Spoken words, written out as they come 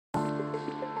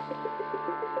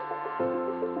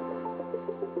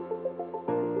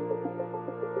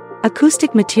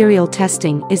Acoustic material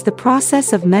testing is the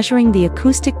process of measuring the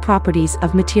acoustic properties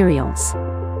of materials.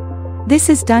 This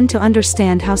is done to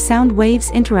understand how sound waves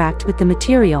interact with the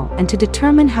material and to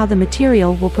determine how the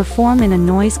material will perform in a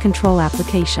noise control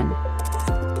application.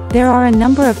 There are a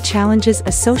number of challenges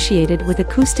associated with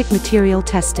acoustic material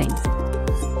testing.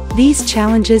 These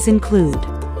challenges include: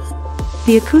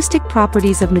 the acoustic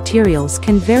properties of materials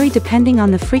can vary depending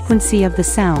on the frequency of the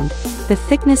sound, the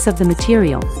thickness of the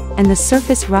material, and the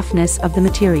surface roughness of the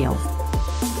material.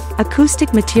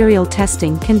 Acoustic material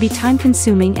testing can be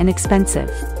time-consuming and expensive.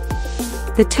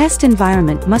 The test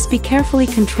environment must be carefully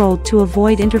controlled to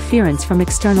avoid interference from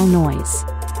external noise.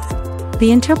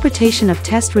 The interpretation of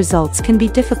test results can be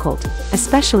difficult,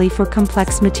 especially for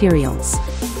complex materials.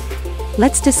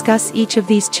 Let's discuss each of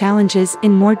these challenges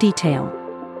in more detail.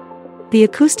 The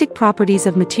acoustic properties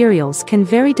of materials can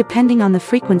vary depending on the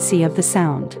frequency of the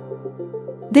sound.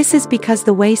 This is because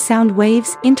the way sound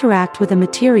waves interact with a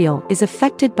material is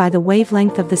affected by the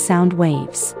wavelength of the sound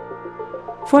waves.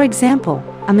 For example,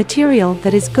 a material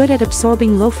that is good at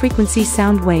absorbing low-frequency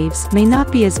sound waves may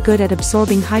not be as good at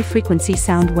absorbing high-frequency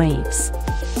sound waves.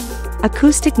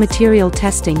 Acoustic material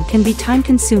testing can be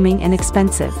time-consuming and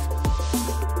expensive.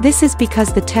 This is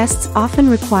because the tests often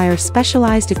require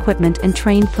specialized equipment and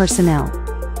trained personnel.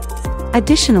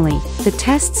 Additionally, the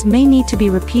tests may need to be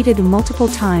repeated multiple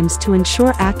times to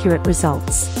ensure accurate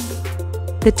results.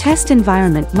 The test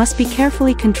environment must be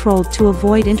carefully controlled to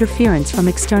avoid interference from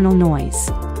external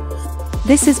noise.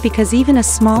 This is because even a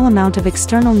small amount of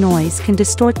external noise can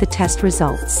distort the test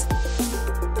results.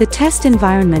 The test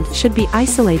environment should be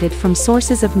isolated from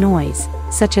sources of noise,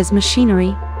 such as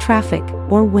machinery, traffic,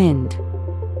 or wind.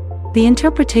 The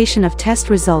interpretation of test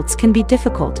results can be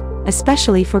difficult,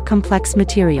 especially for complex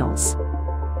materials.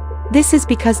 This is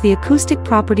because the acoustic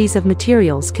properties of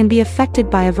materials can be affected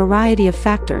by a variety of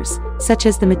factors, such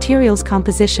as the material's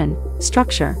composition,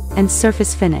 structure, and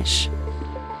surface finish.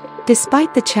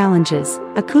 Despite the challenges,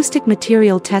 acoustic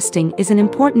material testing is an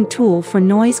important tool for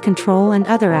noise control and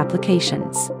other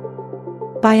applications.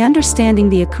 By understanding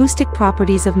the acoustic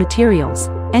properties of materials,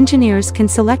 engineers can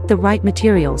select the right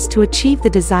materials to achieve the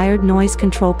desired noise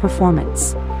control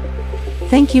performance.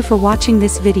 Thank you for watching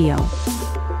this video.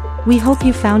 We hope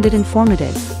you found it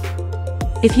informative.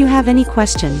 If you have any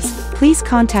questions, please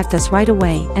contact us right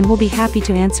away and we'll be happy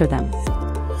to answer them.